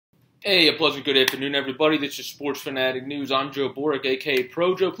Hey, a pleasant good afternoon, everybody. This is Sports Fanatic News. I'm Joe Boric, a.k.a.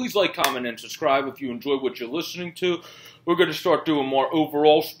 Pro Joe. Please like, comment, and subscribe if you enjoy what you're listening to. We're going to start doing more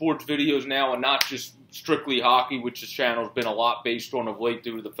overall sports videos now and not just strictly hockey, which this channel has been a lot based on of late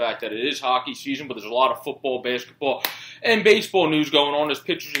due to the fact that it is hockey season, but there's a lot of football, basketball, and baseball news going on. There's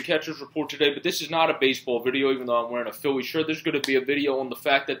pitchers and catchers report today, but this is not a baseball video, even though I'm wearing a Philly shirt. There's going to be a video on the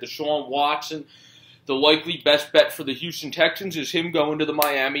fact that Deshaun Watson, the likely best bet for the Houston Texans, is him going to the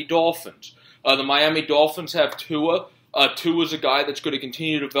Miami Dolphins. The Miami Dolphins have Tua. Tua's a guy that's going to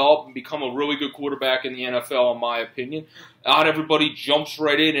continue to develop and become a really good quarterback in the NFL, in my opinion. Not everybody jumps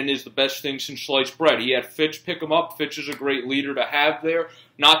right in and is the best thing since sliced bread. He had Fitz pick him up. Fitz is a great leader to have there.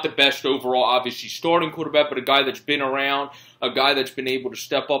 Not the best overall, obviously, starting quarterback, but a guy that's been around, a guy that's been able to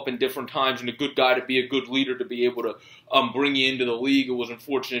step up in different times, and a good guy to be a good leader to be able to bring you into the league. It was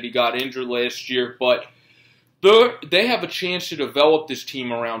unfortunate he got injured last year, but they have a chance to develop this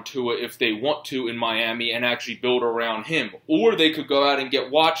team around Tua if they want to in Miami and actually build around him. Or they could go out and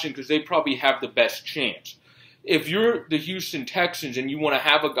get Watson because they probably have the best chance. If you're the Houston Texans and you want to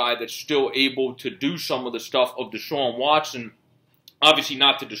have a guy that's still able to do some of the stuff of Deshaun Watson, obviously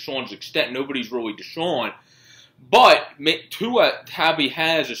not to Deshaun's extent, nobody's really Deshaun, but Tua probably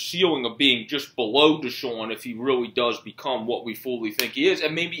has a ceiling of being just below Deshaun if he really does become what we fully think he is,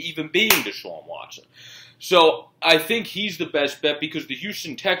 and maybe even being Deshaun Watson. So I think he's the best bet because the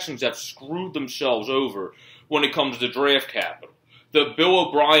Houston Texans have screwed themselves over when it comes to draft capital. The Bill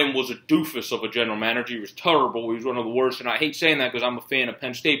O'Brien was a doofus of a general manager. He was terrible. He was one of the worst, and I hate saying that because I'm a fan of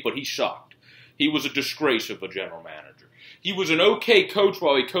Penn State, but he sucked. He was a disgrace of a general manager. He was an okay coach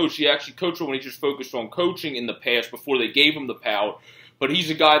while he coached. He actually coached when he just focused on coaching in the past before they gave him the power. But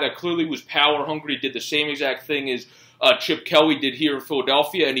he's a guy that clearly was power hungry. He did the same exact thing as Chip Kelly did here in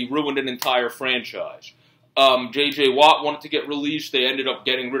Philadelphia, and he ruined an entire franchise. J.J. Watt wanted to get released. They ended up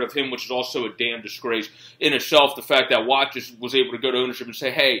getting rid of him, which is also a damn disgrace in itself. The fact that Watt just was able to go to ownership and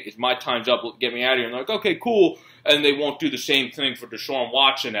say, hey, it's my time's up, get me out of here. And they're like, okay, cool. And they won't do the same thing for Deshaun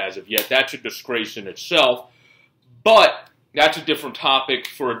Watson as of yet. That's a disgrace in itself. But that's a different topic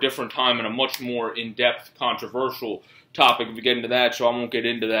for a different time and a much more in-depth, controversial topic if we get into that, so I won't get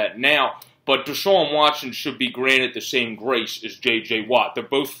into that now. But Deshaun Watson should be granted the same grace as J.J. Watt. They're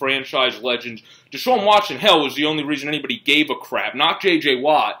both franchise legends. Deshaun Watson, hell, was the only reason anybody gave a crap. Not J.J.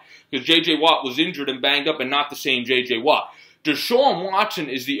 Watt, because J.J. Watt was injured and banged up and not the same J.J. Watt. Deshaun Watson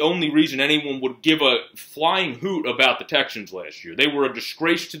is the only reason anyone would give a flying hoot about the Texans last year. They were a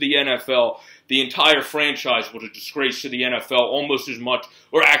disgrace to the NFL. The entire franchise was a disgrace to the NFL almost as much,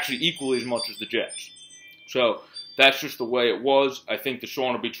 or actually equally as much as the Jets. So that's just the way it was. I think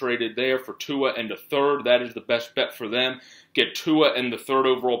Deshaun will be traded there for Tua and a third. That is the best bet for them. Get Tua and the third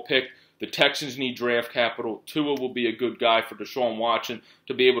overall pick. The Texans need draft capital. Tua will be a good guy for Deshaun Watson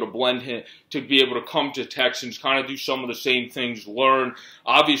to be able to blend him, to be able to come to Texans, kind of do some of the same things, learn.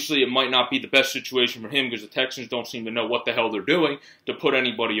 Obviously, it might not be the best situation for him because the Texans don't seem to know what the hell they're doing to put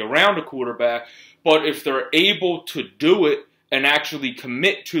anybody around a quarterback. But if they're able to do it and actually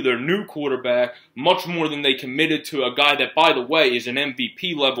commit to their new quarterback much more than they committed to a guy that, by the way, is an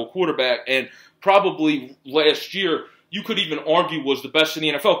MVP-level quarterback and probably last year you could even argue was the best in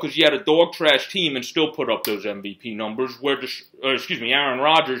the NFL because he had a dog-trash team and still put up those MVP numbers, where, Aaron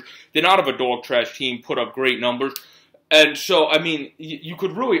Rodgers did not have a dog-trash team, put up great numbers. And so, I mean, you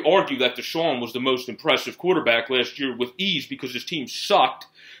could really argue that Deshaun was the most impressive quarterback last year with ease because his team sucked.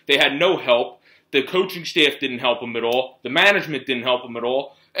 They had no help. The coaching staff didn't help him at all. The management didn't help him at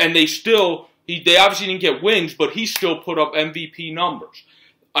all. And they obviously didn't get wins, but he still put up MVP numbers.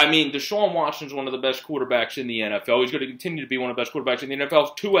 I mean, Deshaun Watson's one of the best quarterbacks in the NFL. He's going to continue to be one of the best quarterbacks in the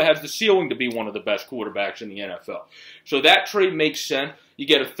NFL. Tua has the ceiling to be one of the best quarterbacks in the NFL. So that trade makes sense. You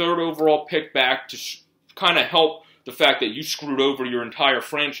get a third overall pick back to kind of help the fact that you screwed over your entire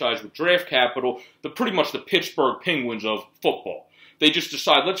franchise with draft capital, pretty much the Pittsburgh Penguins of football. They just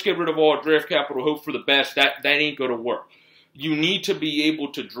decide, let's get rid of all our draft capital, hope for the best. That ain't going to work. You need to be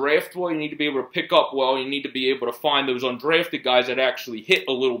able to draft well. You need to be able to pick up well. You need to be able to find those undrafted guys that actually hit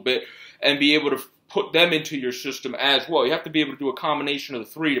a little bit and be able to put them into your system as well. You have to be able to do a combination of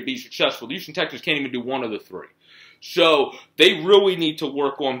the three to be successful. The Houston Texans can't even do one of the three. So they really need to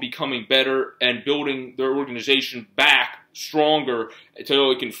work on becoming better and building their organization back stronger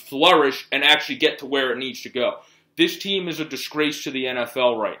so it can flourish and actually get to where it needs to go. This team is a disgrace to the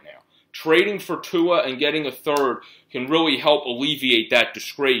NFL right now. Trading for Tua and getting a third can really help alleviate that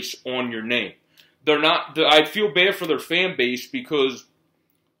disgrace on your name. I feel bad for their fan base because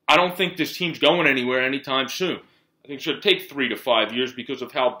I don't think this team's going anywhere anytime soon. I think it should take 3 to 5 years because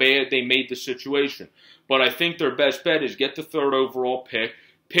of how bad they made the situation. But I think their best bet is get the third overall pick,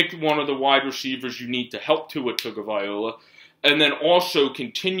 pick one of the wide receivers you need to help Tua Tagovailoa, and then also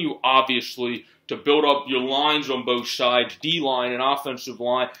continue, obviously, to build up your lines on both sides, D-line and offensive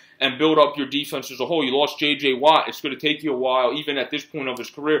line, and build up your defense as a whole. You lost J.J. Watt. It's going to take you a while, even at this point of his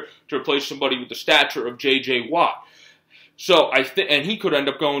career, to replace somebody with the stature of J.J. Watt. So and he could end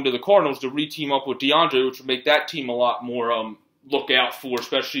up going to the Cardinals to re-team up with DeAndre, which would make that team a lot more look out for,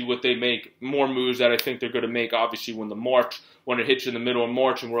 especially when they make more moves that I think they're going to make, obviously, when it hits in the middle of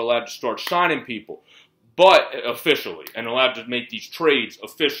March and we're allowed to start signing people. But officially, and allowed to make these trades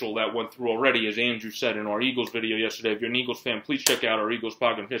official that went through already, as Andrew said in our Eagles video yesterday. If you're an Eagles fan, please check out our Eagles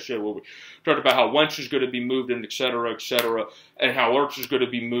podcast yesterday where we talked about how Wentz is going to be moved and et cetera, and how Ertz is going to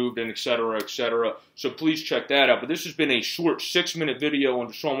be moved and et cetera, et cetera. So please check that out. But this has been a short 6-minute video on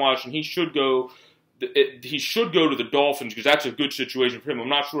Deshaun Watson. He should go to the Dolphins because that's a good situation for him. I'm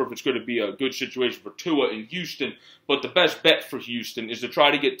not sure if it's going to be a good situation for Tua in Houston, but the best bet for Houston is to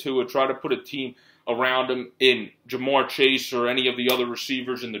try to get Tua, try to put a team around him in Jamar Chase or any of the other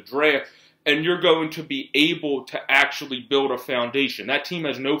receivers in the draft, and you're going to be able to actually build a foundation. That team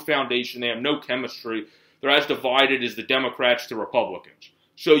has no foundation. They have no chemistry. They're as divided as the Democrats to Republicans.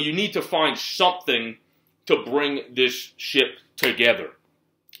 So you need to find something to bring this ship together.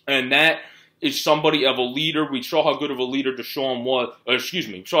 And that is somebody of a leader. We saw how good of a leader Deshaun was. We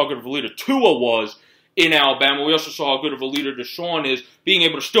saw how good of a leader Tua was in Alabama. We also saw how good of a leader Deshaun is, being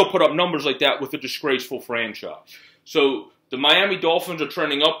able to still put up numbers like that with a disgraceful franchise. So the Miami Dolphins are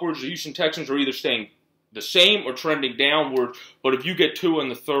trending upwards. The Houston Texans are either staying the same or trending downward. But if you get Tua in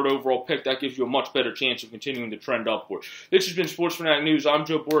the 3rd overall pick, that gives you a much better chance of continuing to trend upward. This has been Sports Fanatic News. I'm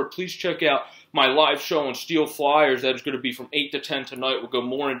Joe Borg. Please check out my live show on Steel Flyers. That is going to be from 8 to 10 tonight. We'll go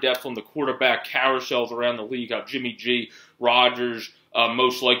more in depth on the quarterback carousels around the league, how Jimmy G, Rodgers,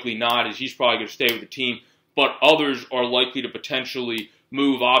 most likely not, as he's probably going to stay with the team. But others are likely to potentially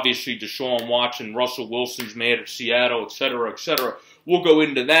move. Obviously, Deshaun Watson, Russell Wilson's mad at Seattle, et cetera, et cetera. We'll go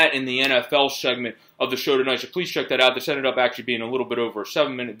into that in the NFL segment of the show tonight, so please check that out. This ended up actually being a little bit over a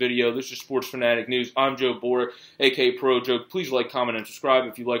 7-minute video. This is Sports Fanatic News. I'm Joe Borg, a.k.a. Pro Joe. Please like, comment, and subscribe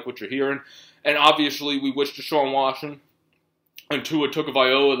if you like what you're hearing. And obviously, we wish Deshaun Watson and Tua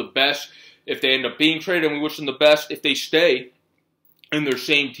Tagovailoa the best if they end up being traded, and we wish them the best if they stay in their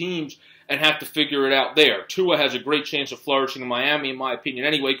same teams and have to figure it out there. Tua has a great chance of flourishing in Miami, in my opinion,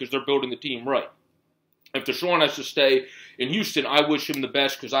 anyway, because they're building the team right. If Deshaun has to stay in Houston, I wish him the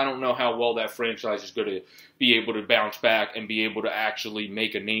best because I don't know how well that franchise is going to be able to bounce back and be able to actually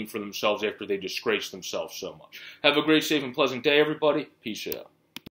make a name for themselves after they disgrace themselves so much. Have a great, safe, and pleasant day, everybody. Peace out.